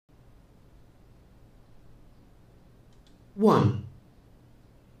1.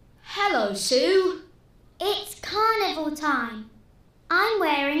 Hello, Sue. It's carnival time. I'm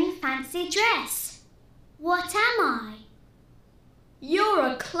wearing a fancy dress. What am I? You're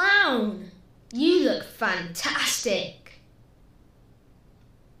a clown. You look fantastic.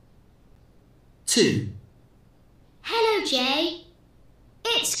 2. Hello, Jay.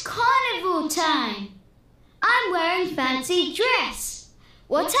 It's carnival time. I'm wearing fancy dress.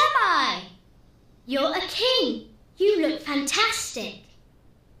 What am I? You're a king. You look fantastic.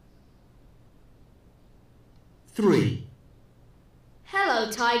 3. Hello,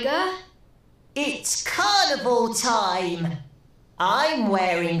 Tiger. It's carnival time. I'm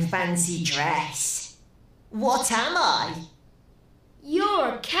wearing fancy dress. What am I?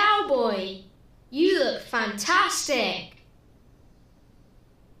 You're a cowboy. You look fantastic.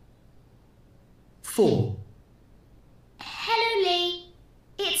 4. Hello, Lee.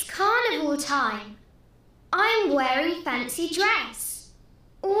 It's carnival time. I'm wearing fancy dress.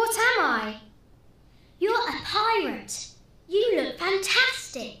 What am I? You're a pirate. You look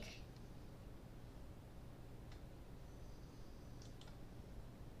fantastic.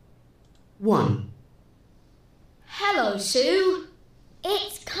 1. Hello, Sue.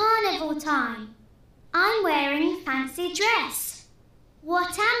 It's carnival time. I'm wearing a fancy dress.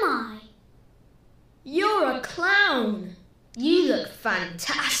 What am I? You're a clown. You look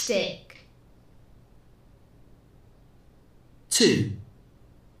fantastic. 2.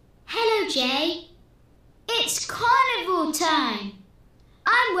 Hello, Jay. It's carnival time.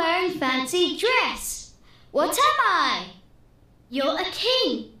 I'm wearing fancy dress. What am I? You're a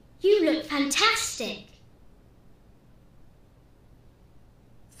king. You look fantastic.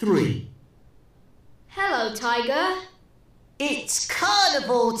 3. Hello, Tiger. It's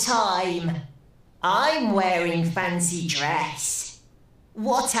carnival time. I'm wearing fancy dress.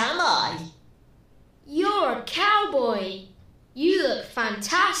 What am I? You're a cowboy. You look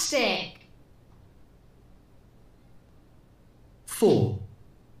fantastic. 4.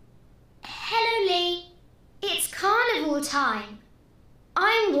 Hello, Lee. It's carnival time.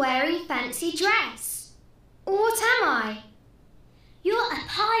 I'm wearing fancy dress. What am I? You're a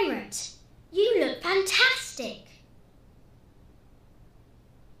pirate. You look fantastic.